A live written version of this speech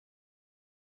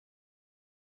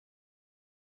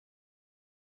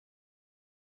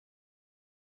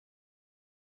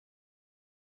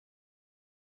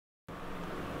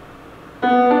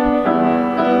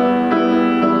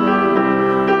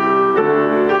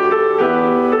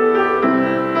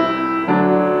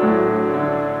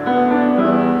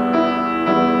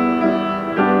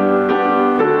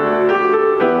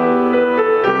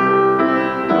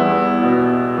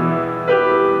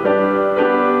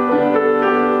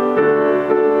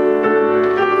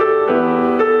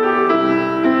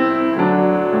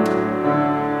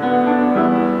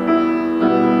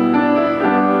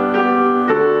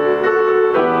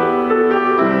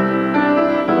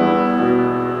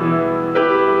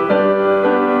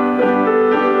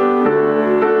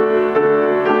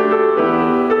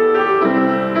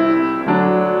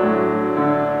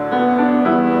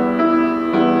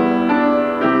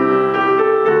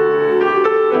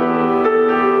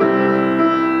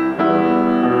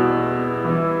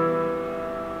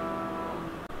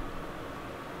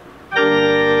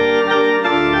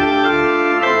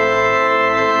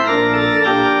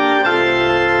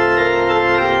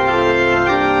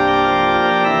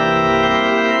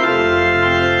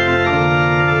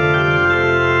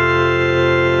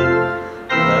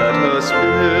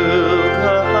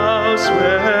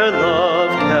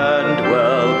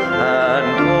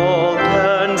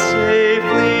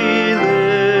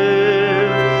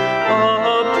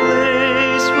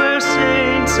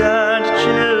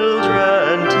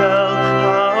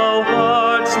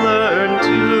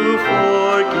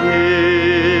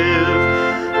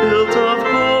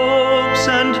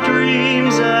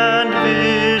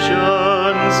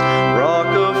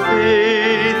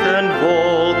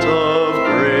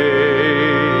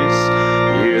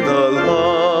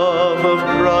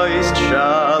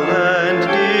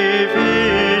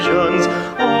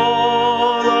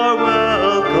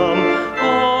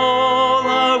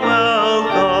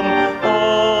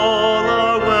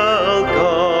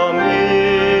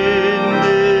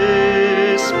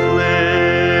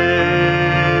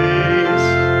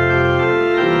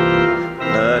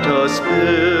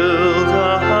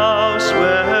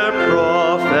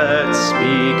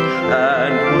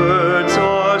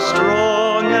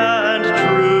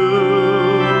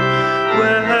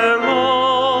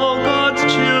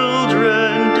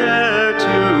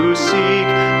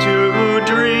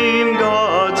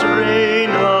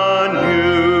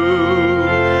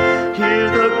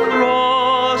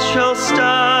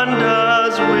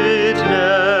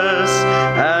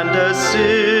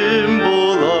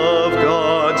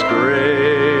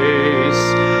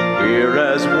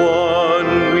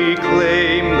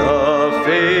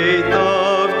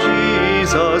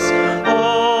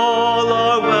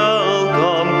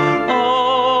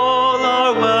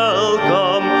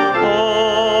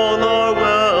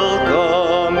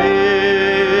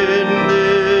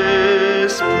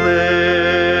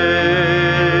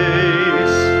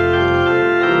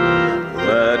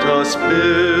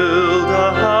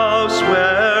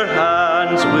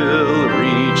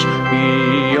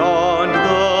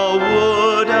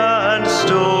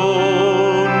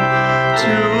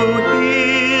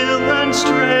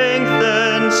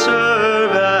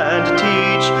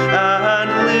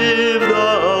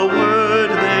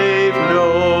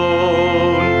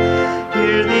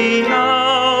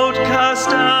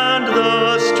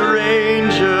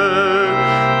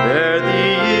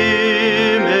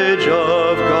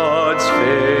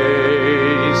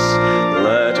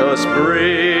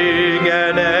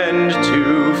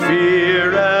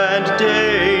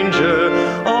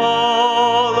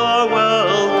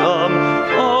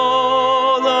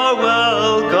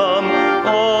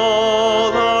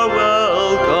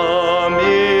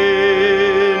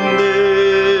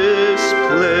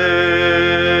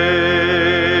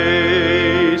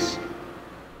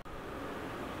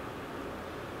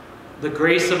The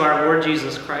grace of our Lord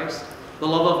Jesus Christ, the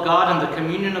love of God, and the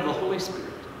communion of the Holy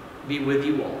Spirit be with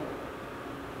you all.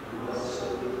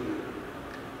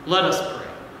 Let us pray.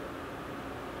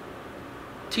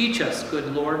 Teach us,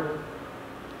 good Lord,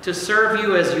 to serve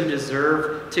you as you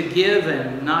deserve, to give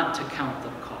and not to count the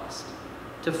cost,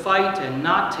 to fight and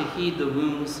not to heed the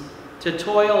wounds, to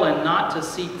toil and not to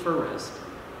seek for rest,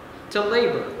 to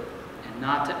labor and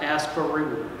not to ask for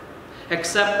reward,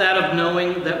 except that of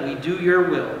knowing that we do your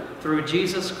will through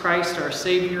Jesus Christ, our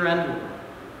Savior and Lord.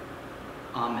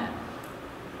 Amen.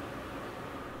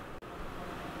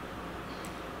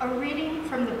 A reading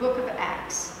from the book of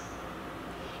Acts.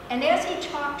 And as he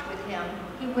talked with him,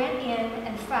 he went in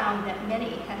and found that many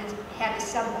had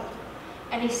assembled.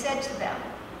 And he said to them,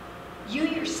 "You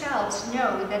yourselves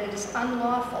know that it is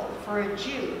unlawful for a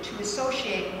Jew to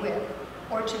associate with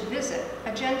or to visit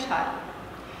a Gentile.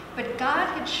 But God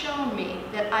had shown me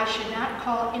that I should not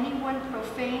call anyone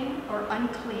profane or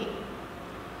unclean.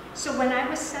 So when I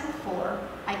was sent for,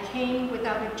 I came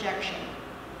without objection.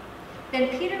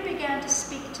 Then Peter began to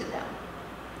speak to them.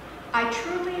 I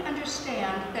truly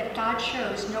understand that God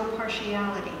shows no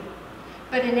partiality,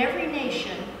 but in every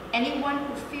nation, anyone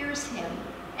who fears him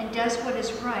and does what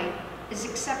is right is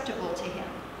acceptable to him.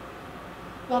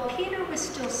 While Peter was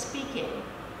still speaking,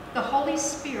 the Holy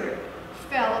Spirit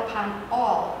fell upon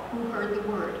all who heard the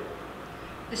word.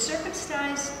 The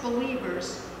circumcised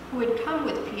believers who had come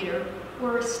with Peter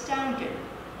were astounded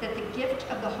that the gift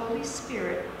of the Holy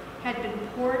Spirit had been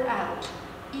poured out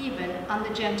even on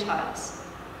the Gentiles,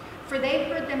 for they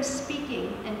heard them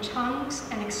speaking in tongues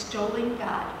and extolling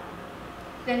God.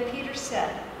 Then Peter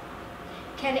said,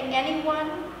 "Can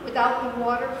anyone without the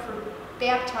water for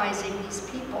baptizing these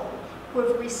people who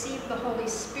have received the Holy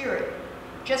Spirit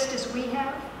just as we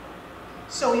have?"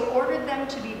 So he ordered them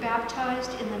to be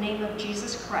baptized in the name of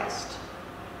Jesus Christ.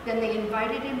 Then they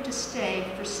invited him to stay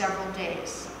for several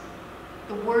days.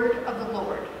 The word of the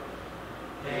Lord.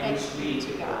 Thanks be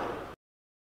to God.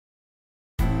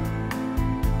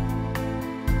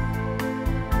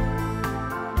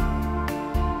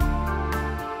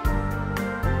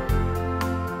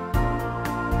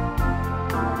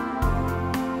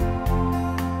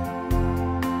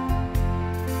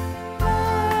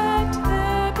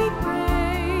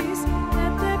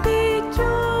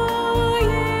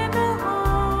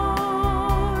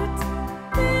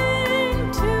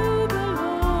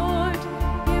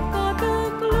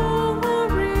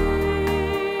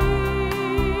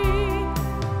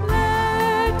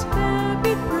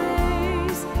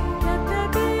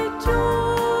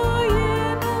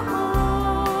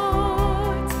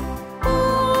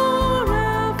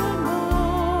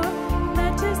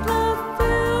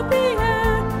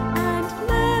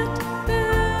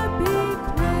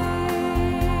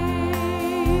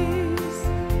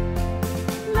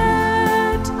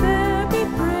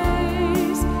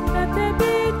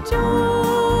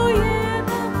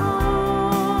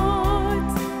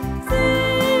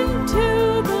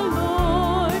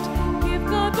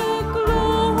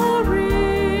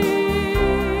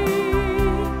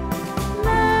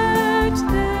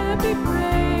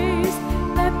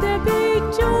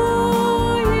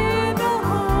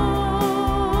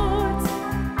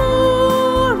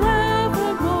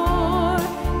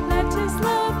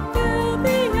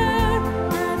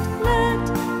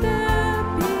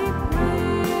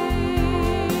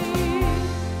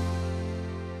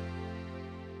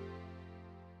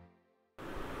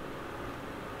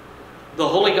 The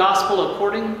Holy Gospel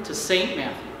according to St.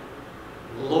 Matthew.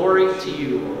 Glory to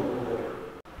you, O Lord.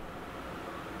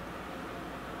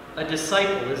 A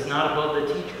disciple is not above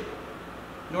the teacher,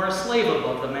 nor a slave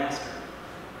above the master.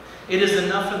 It is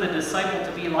enough for the disciple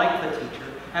to be like the teacher,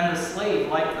 and the slave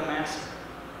like the master.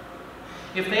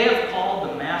 If they have called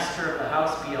the master of the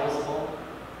house Beelzebul,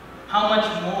 how much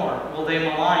more will they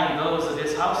malign those of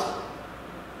his household?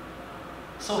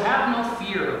 So have no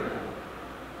fear of them.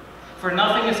 For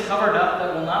nothing is covered up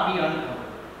that will not be uncovered,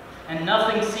 and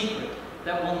nothing secret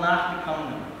that will not become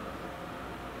known.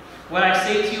 What I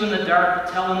say to you in the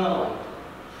dark, tell in the light,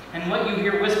 and what you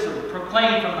hear whispered,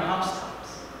 proclaim from the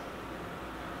housetops.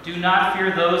 Do not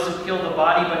fear those who kill the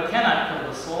body but cannot kill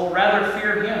the soul. Rather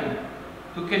fear him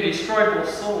who can destroy both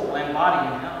soul and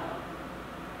body in hell.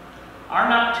 Are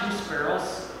not 2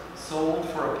 sparrows sold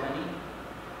for a penny?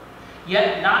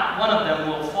 Yet not one of them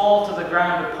will fall to the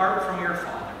ground apart from your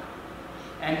Father.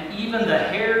 And even the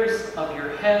hairs of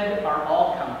your head are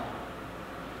all counted.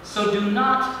 So do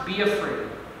not be afraid.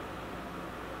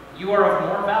 You are of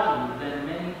more value than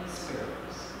many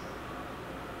sparrows.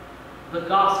 The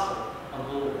Gospel of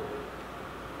the Lord.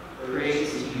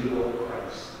 Praise to you, O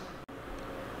Christ.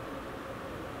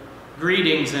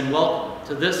 Greetings and welcome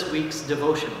to this week's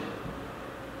devotion.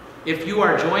 If you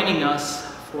are joining us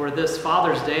for this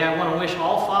Father's Day, I want to wish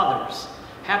all fathers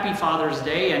happy Father's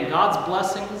Day and God's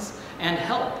blessings and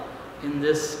help in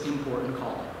this important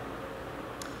calling.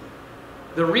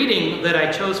 The reading that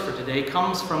I chose for today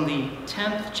comes from the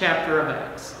 10th chapter of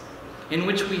Acts, in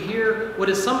which we hear what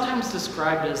is sometimes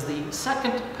described as the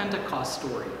second Pentecost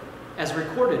story, as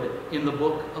recorded in the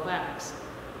book of Acts.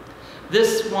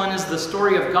 This one is the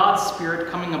story of God's Spirit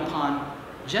coming upon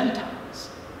Gentiles.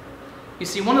 You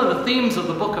see, one of the themes of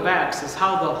the book of Acts is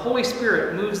how the Holy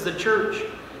Spirit moves the church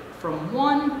from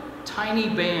one tiny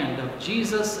band of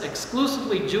Jesus'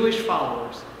 exclusively Jewish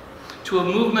followers to a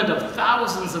movement of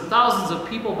thousands of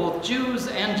people, both Jews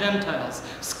and Gentiles,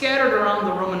 scattered around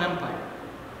the Roman Empire.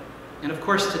 And of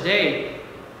course today,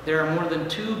 there are more than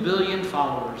 2 billion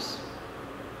followers.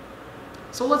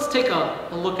 So let's take a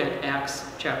look at Acts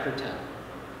chapter 10.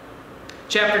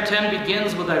 Chapter 10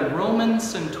 begins with a Roman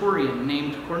centurion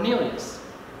named Cornelius.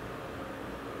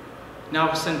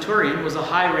 Now, a centurion was a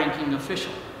high-ranking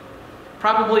official.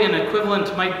 Probably an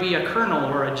equivalent might be a colonel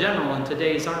or a general in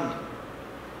today's army.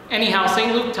 Anyhow,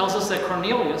 St. Luke tells us that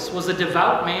Cornelius was a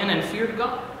devout man and feared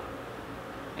God.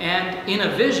 And in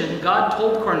a vision, God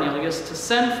told Cornelius to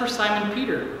send for Simon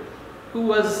Peter, who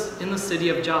was in the city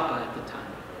of Joppa at the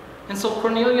time. And so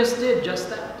Cornelius did just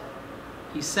that.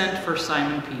 He sent for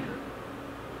Simon Peter.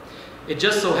 It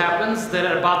just so happens that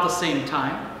at about the same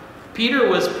time, Peter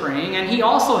was praying, and he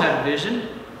also had a vision.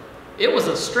 It was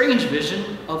a strange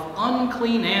vision of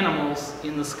unclean animals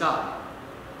in the sky.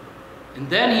 And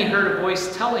then he heard a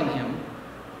voice telling him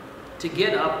to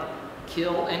get up,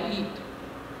 kill, and eat.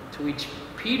 To which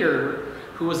Peter,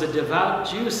 who was a devout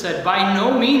Jew, said, "By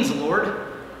no means, Lord.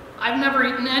 I've never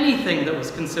eaten anything that was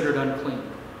considered unclean."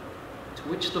 To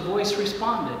which the voice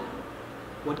responded,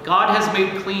 "What God has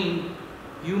made clean,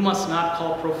 you must not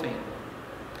call profane."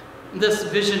 This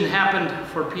vision happened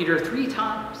for Peter 3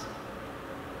 times.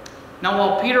 Now,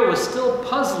 while Peter was still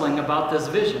puzzling about this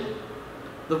vision,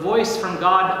 the voice from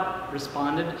God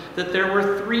responded that there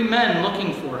were 3 men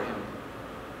looking for him.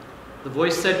 The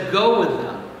voice said, "Go with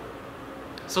them."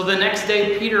 So the next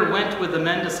day, Peter went with the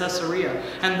men to Caesarea,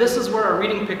 and this is where our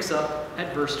reading picks up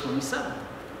at verse 27.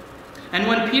 And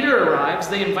when Peter arrives,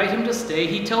 they invite him to stay.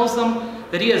 He tells them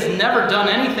that he has never done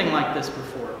anything like this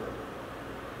before.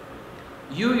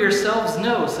 "You yourselves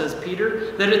know," says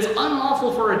Peter, "that it's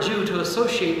unlawful for a Jew to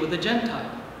associate with a Gentile.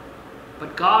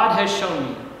 But God has shown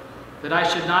me that I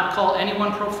should not call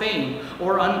anyone profane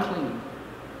or unclean.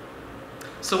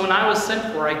 So when I was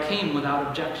sent for, I came without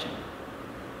objection."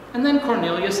 And then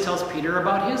Cornelius tells Peter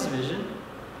about his vision.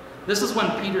 This is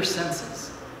when Peter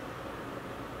senses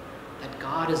that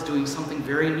God is doing something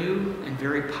very new and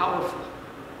very powerful.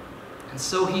 And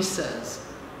so he says,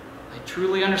 "I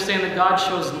truly understand that God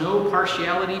shows no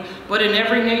partiality, but in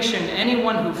every nation,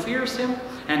 anyone who fears him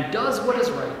and does what is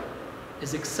right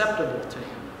is acceptable to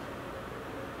him."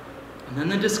 And then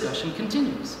the discussion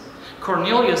continues.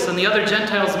 Cornelius and the other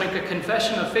Gentiles make a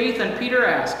confession of faith, and Peter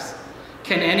asks,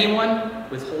 "Can anyone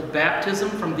withhold baptism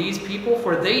from these people?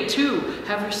 For they too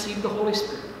have received the Holy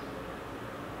Spirit."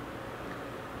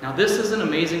 Now, this is an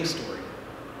amazing story.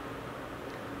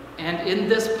 And in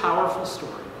this powerful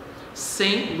story,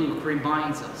 St. Luke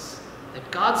reminds us that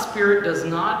God's Spirit does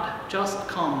not just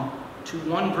come to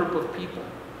one group of people,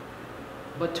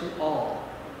 but to all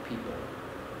people.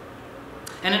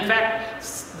 And in fact,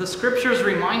 the scriptures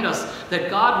remind us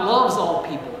that God loves all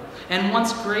people and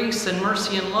wants grace and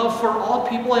mercy and love for all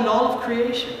people and all of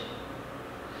creation.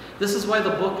 This is why the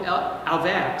book of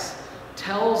Acts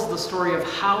tells the story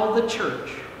of how the church,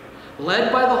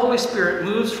 led by the Holy Spirit,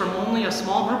 moves from only a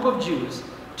small group of Jews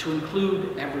to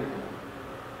include everyone.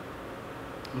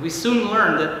 And we soon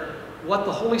learn that what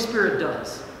the Holy Spirit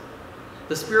does,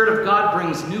 the Spirit of God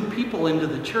brings new people into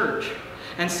the church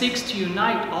and seeks to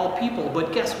unite all people.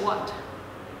 But guess what?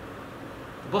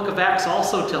 The book of Acts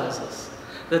also tells us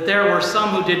that there were some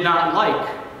who did not like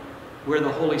where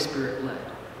the Holy Spirit led.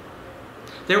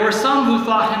 There were some who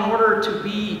thought in order to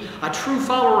be a true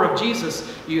follower of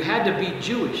Jesus, you had to be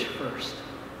Jewish first.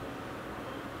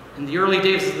 In the early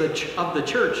days of the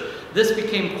church, this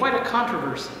became quite a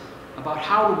controversy about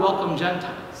how to welcome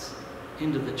Gentiles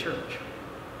into the church.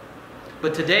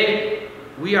 But today,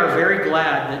 we are very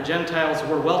glad that Gentiles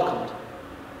were welcomed,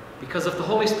 because if the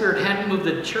Holy Spirit hadn't moved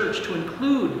the church to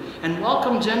include and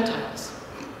welcome Gentiles,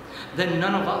 then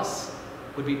none of us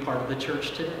would be part of the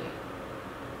church today.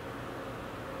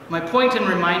 My point in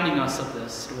reminding us of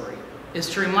this story is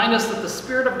to remind us that the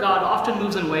Spirit of God often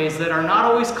moves in ways that are not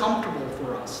always comfortable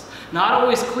for us, not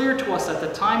always clear to us at the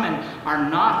time, and are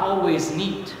not always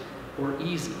neat or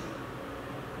easy.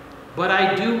 But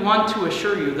I do want to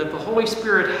assure you that the Holy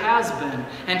Spirit has been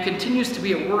and continues to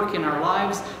be at work in our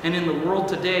lives and in the world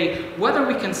today, whether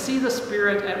we can see the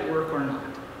Spirit at work or not.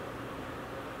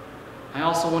 I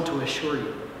also want to assure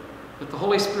you that the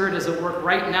Holy Spirit is at work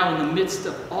right now in the midst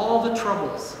of all the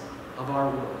troubles of our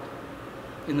world.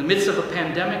 In the midst of a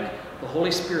pandemic, the Holy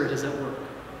Spirit is at work.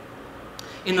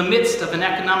 In the midst of an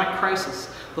economic crisis,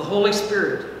 the Holy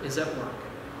Spirit is at work.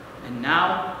 And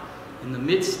now, in the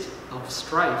midst of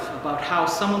strife about how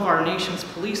some of our nation's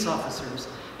police officers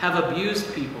have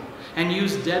abused people and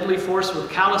used deadly force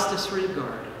with callous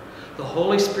disregard, the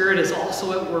Holy Spirit is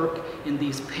also at work in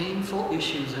these painful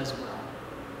issues as well.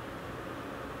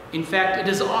 In fact, it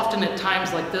is often at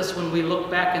times like this when we look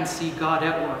back and see God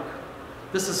at work.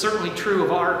 This is certainly true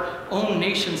of our own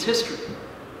nation's history.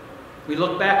 We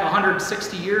look back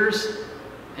 160 years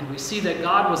and we see that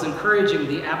God was encouraging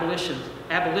the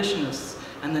abolitionists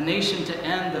and the nation to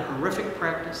end the horrific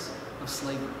practice of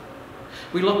slavery.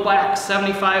 We look back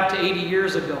 75 to 80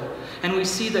 years ago, and we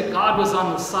see that God was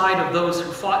on the side of those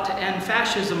who fought to end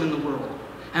fascism in the world,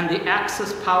 and the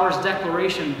Axis powers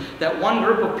declaration that one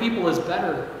group of people is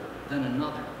better than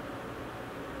another.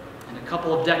 And a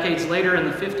couple of decades later, in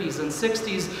the 50s and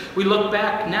 60s, we look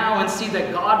back now and see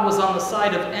that God was on the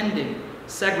side of ending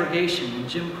segregation and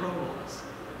Jim Crow laws.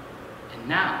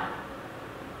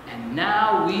 And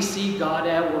now we see God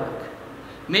at work,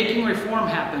 making reform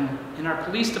happen in our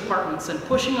police departments and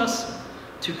pushing us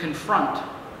to confront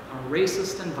our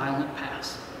racist and violent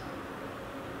past.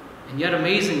 And yet,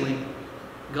 amazingly,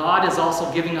 God is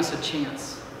also giving us a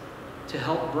chance to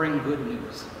help bring good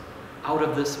news out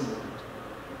of this moment.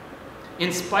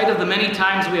 In spite of the many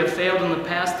times we have failed in the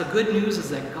past, the good news is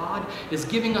that God is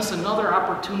giving us another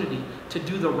opportunity to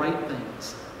do the right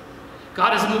things.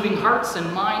 God is moving hearts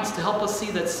and minds to help us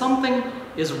see that something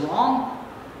is wrong,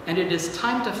 and it is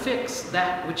time to fix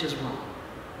that which is wrong.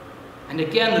 And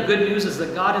again, the good news is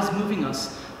that God is moving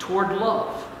us toward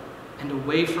love and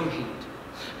away from hate.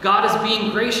 God is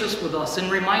being gracious with us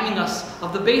and reminding us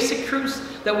of the basic truths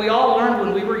that we all learned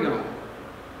when we were young,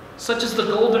 such as the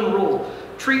golden rule: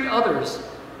 treat others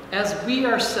as we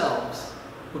ourselves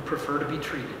would prefer to be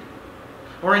treated.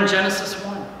 Or in Genesis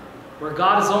 1, where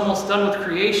God is almost done with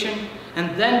creation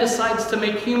and then decides to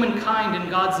make humankind in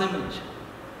God's image.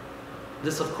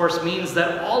 This, of course, means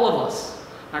that all of us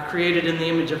are created in the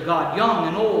image of God, young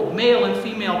and old, male and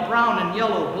female, brown and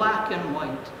yellow, black and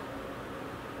white.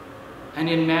 And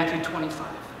in Matthew 25,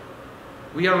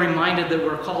 we are reminded that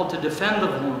we're called to defend the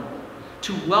vulnerable,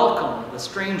 to welcome the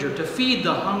stranger, to feed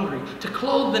the hungry, to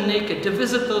clothe the naked, to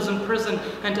visit those in prison,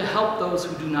 and to help those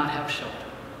who do not have shelter.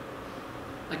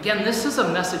 Again, this is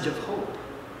a message of hope,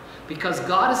 because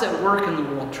God is at work in the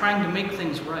world trying to make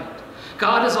things right.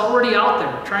 God is already out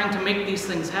there trying to make these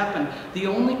things happen. The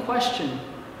only question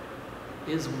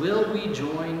is, will we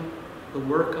join the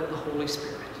work of the Holy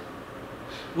Spirit?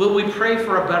 Will we pray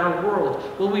for a better world?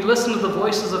 Will we listen to the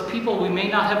voices of people we may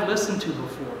not have listened to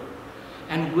before?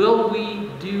 And will we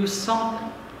do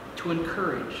something to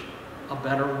encourage a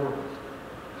better world?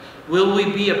 Will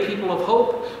we be a people of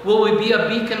hope? Will we be a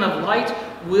beacon of light?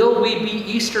 Will we be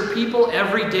Easter people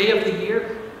every day of the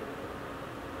year?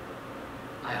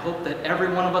 I hope that every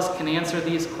one of us can answer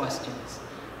these questions.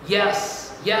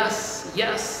 Yes, yes,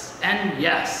 yes, and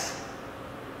yes.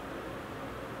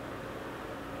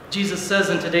 Jesus says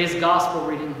in today's gospel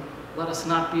reading, let us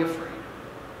not be afraid.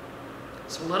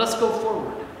 So let us go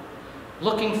forward,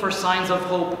 looking for signs of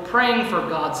hope, praying for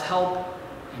God's help,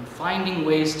 and finding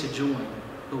ways to join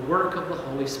the work of the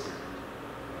Holy Spirit.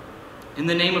 In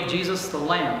the name of Jesus, the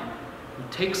Lamb, who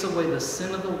takes away the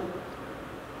sin of the world.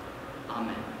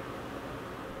 Amen.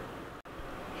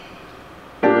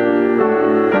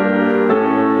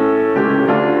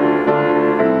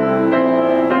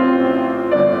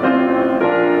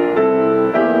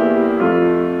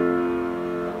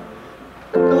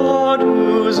 God,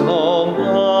 whose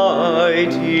almighty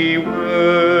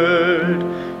word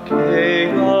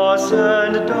chaos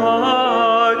and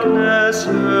darkness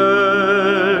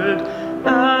heard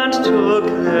and took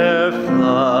their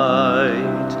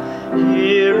flight,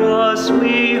 hear us,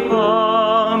 we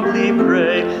humbly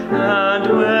pray, and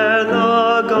where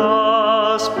the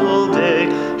gospel day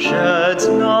sheds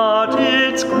not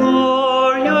its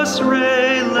glorious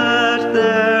ray, let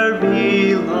there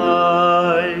be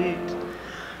light.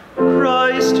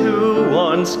 Christ, who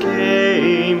once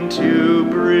came to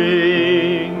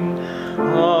bring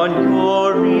on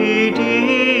your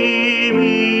redeeming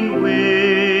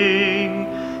wing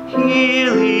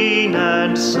healing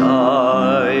and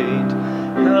sight,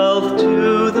 health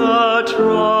to the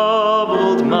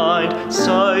troubled mind,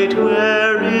 sight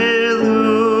where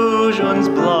illusions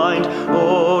blind.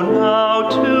 Oh, now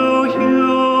to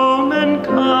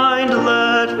humankind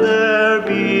let there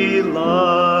be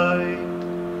light.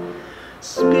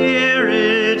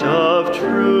 Spirit of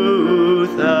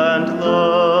truth and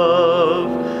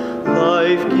love,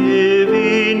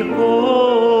 life-giving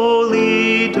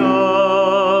holy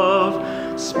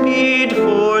dove, speed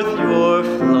forth your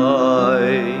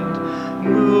flight,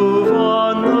 move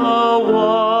on the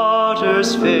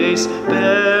water's face,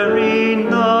 bearing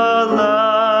the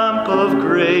lamp of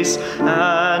grace,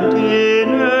 and in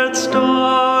earth's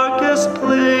darkest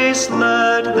place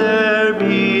let there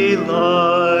be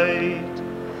light.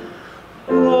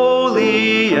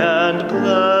 Holy and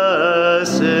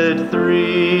blessed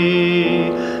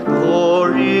three,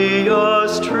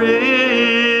 glorious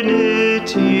Trinity,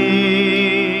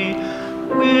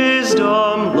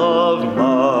 wisdom, love,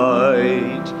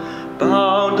 might,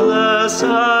 boundless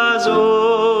as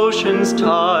ocean ocean's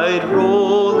tide,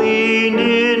 rolling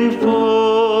in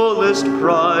fullest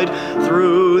pride,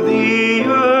 through the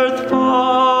earth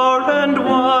far and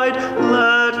wide,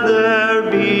 let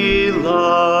there be light.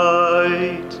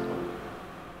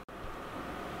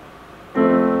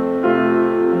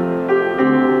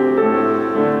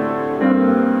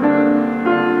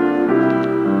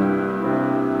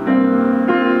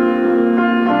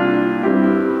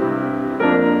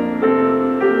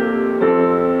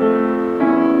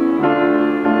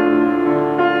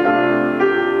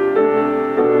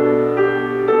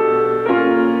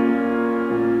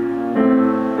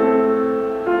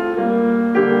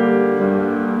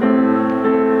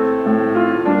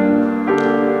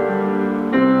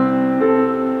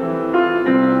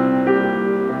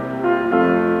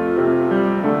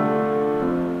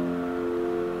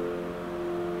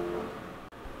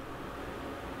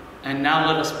 And now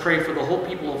let us pray for the whole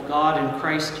people of God in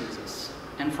Christ Jesus,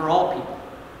 and for all people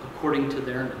according to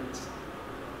their needs.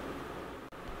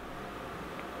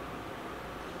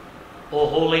 O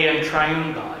holy and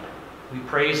triune God, we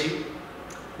praise you,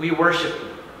 we worship you.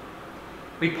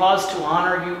 We pause to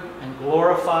honor you and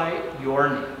glorify your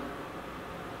name.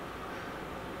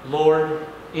 Lord,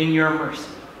 in your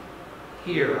mercy,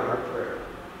 hear our prayer.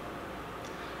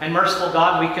 And merciful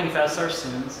God, we confess our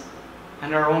sins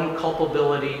and our own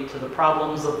culpability to the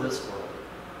problems of this world.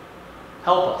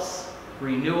 Help us,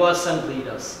 renew us, and lead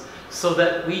us so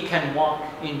that we can walk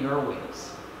in your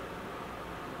ways.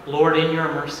 Lord, in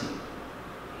your mercy,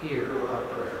 hear our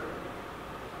prayer.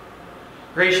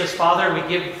 Gracious Father, we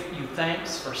give you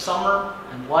thanks for summer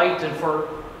and light and for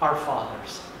our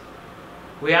fathers.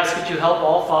 We ask that you help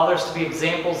all fathers to be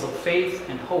examples of faith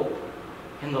and hope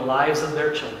in the lives of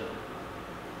their children.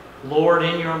 Lord,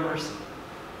 in your mercy,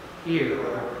 hear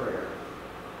our prayer.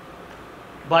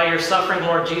 By your suffering,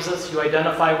 Lord Jesus, you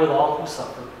identify with all who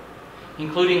suffer,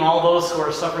 including all those who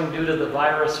are suffering due to the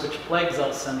virus which plagues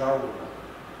us and our world.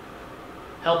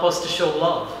 Help us to show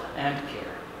love and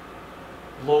care.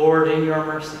 Lord, in your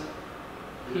mercy,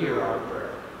 hear our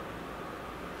prayer.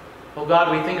 Oh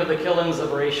God, we think of the killings of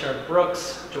Rayshard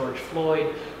Brooks, George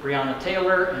Floyd, Breonna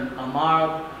Taylor, and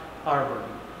Ahmaud Arbery.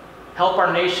 Help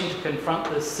our nation to confront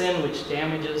this sin which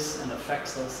damages and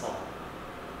affects us all.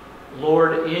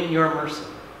 Lord, in your mercy,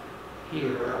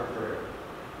 hear our prayer.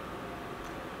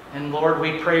 And Lord,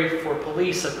 we pray for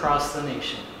police across the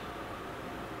nation.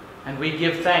 And we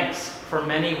give thanks for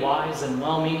many wise and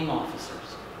well-meaning officers.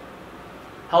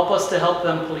 Help us to help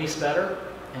them police better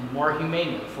and more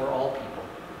humanely for all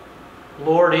people.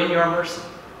 Lord, in your mercy,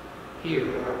 hear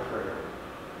our prayer.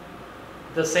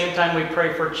 At the same time, we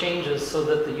pray for changes so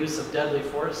that the use of deadly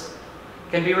force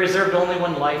can be reserved only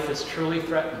when life is truly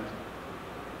threatened.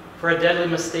 For a deadly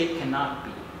mistake cannot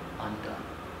be undone.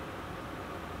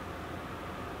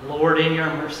 Lord, in your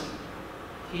mercy,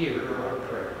 hear our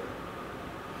prayer.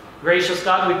 Gracious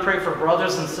God, we pray for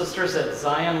brothers and sisters at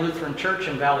Zion Lutheran Church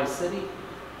in Valley City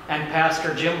and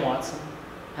Pastor Jim Watson,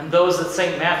 and those at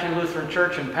St. Matthew Lutheran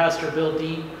Church and Pastor Bill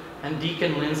Dean and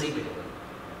Deacon Lindsay Bailey.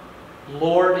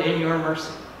 Lord, in your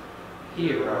mercy,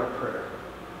 hear our prayer.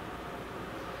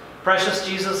 Precious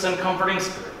Jesus and comforting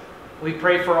Spirit, we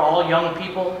pray for all young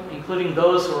people, including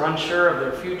those who are unsure of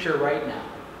their future right now.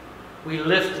 We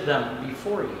lift them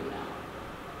before you now.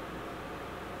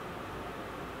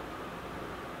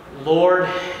 Lord,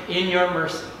 in your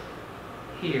mercy,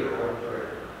 hear our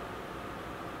prayer.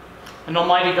 And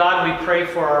Almighty God, we pray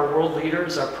for our world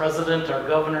leaders, our president, our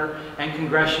governor, and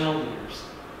congressional leaders.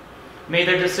 May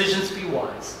their decisions be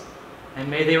wise, and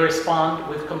may they respond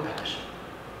with compassion.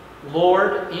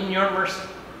 Lord, in your mercy,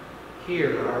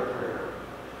 hear our prayer.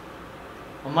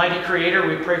 Almighty Creator,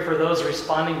 we pray for those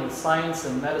responding with science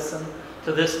and medicine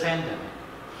to this pandemic.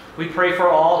 We pray for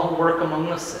all who work among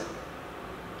the sick.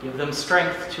 Give them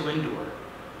strength to endure.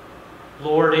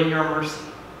 Lord, in your mercy,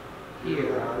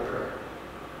 hear our prayer.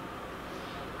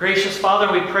 Gracious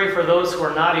Father, we pray for those who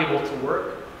are not able to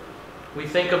work. We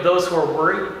think of those who are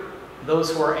worried,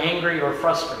 those who are angry or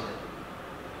frustrated.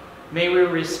 May we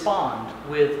respond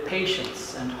with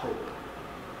patience and hope.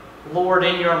 Lord,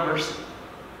 in your mercy,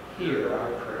 hear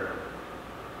our prayer.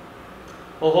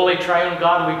 O Holy Triune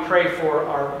God, we pray for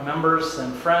our members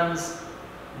and friends,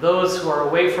 those who are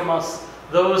away from us,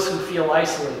 those who feel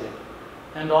isolated,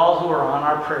 and all who are on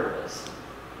our prayer list.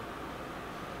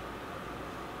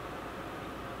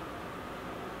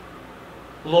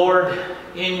 Lord,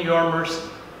 in your mercy,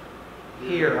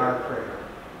 hear our prayer.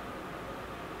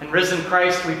 And risen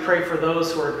Christ, we pray for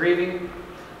those who are grieving,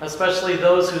 especially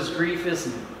those whose grief is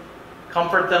new.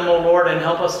 Comfort them, O Lord, and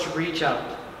help us to reach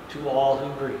out to all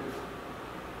who grieve.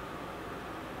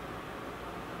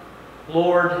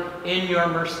 Lord, in your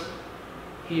mercy,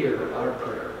 hear our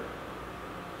prayer.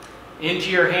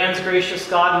 Into your hands, gracious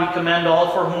God, we commend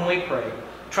all for whom we pray,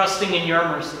 trusting in your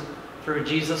mercy, through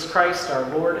Jesus Christ, our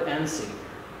Lord and Savior.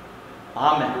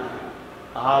 Amen.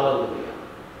 Hallelujah.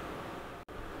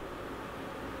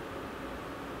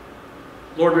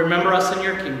 Lord, remember us in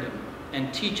your kingdom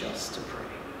and teach us to pray.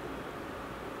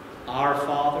 Our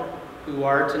Father, who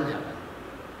art in heaven,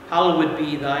 hallowed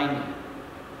be thy name.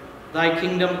 Thy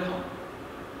kingdom come,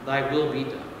 thy will be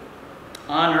done,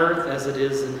 on earth as it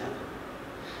is in heaven.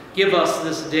 Give us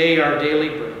this day our daily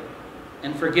bread,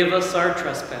 and forgive us our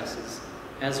trespasses,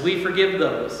 as we forgive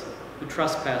those who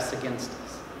trespass against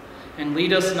us. And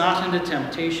lead us not into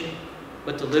temptation,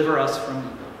 but deliver us from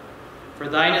evil. For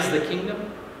thine is the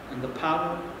kingdom, and the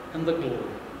power, and the glory,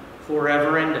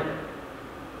 forever and ever.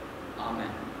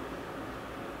 Amen.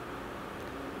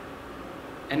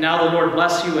 And now the Lord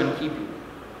bless you and keep you.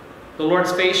 The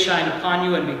Lord's face shine upon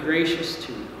you and be gracious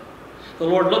to you. The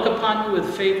Lord look upon you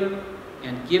with favor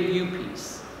and give you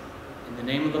peace. In the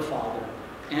name of the Father,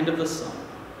 and of the Son,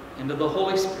 and of the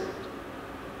Holy Spirit.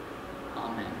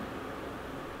 Amen.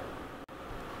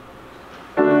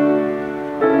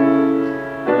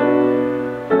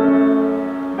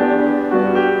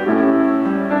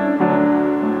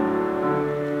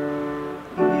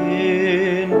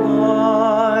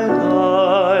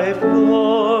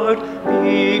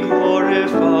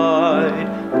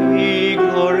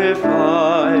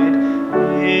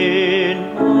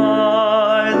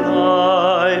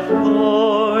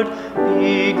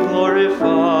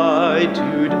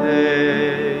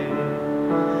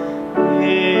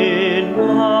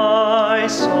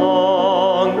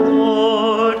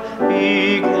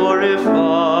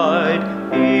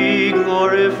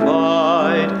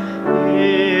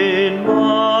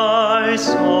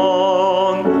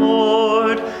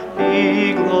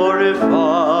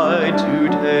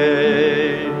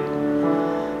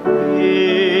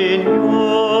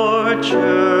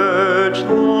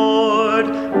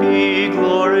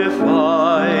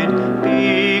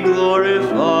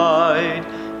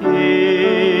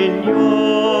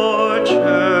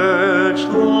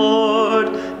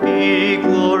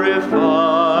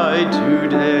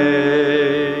 Today.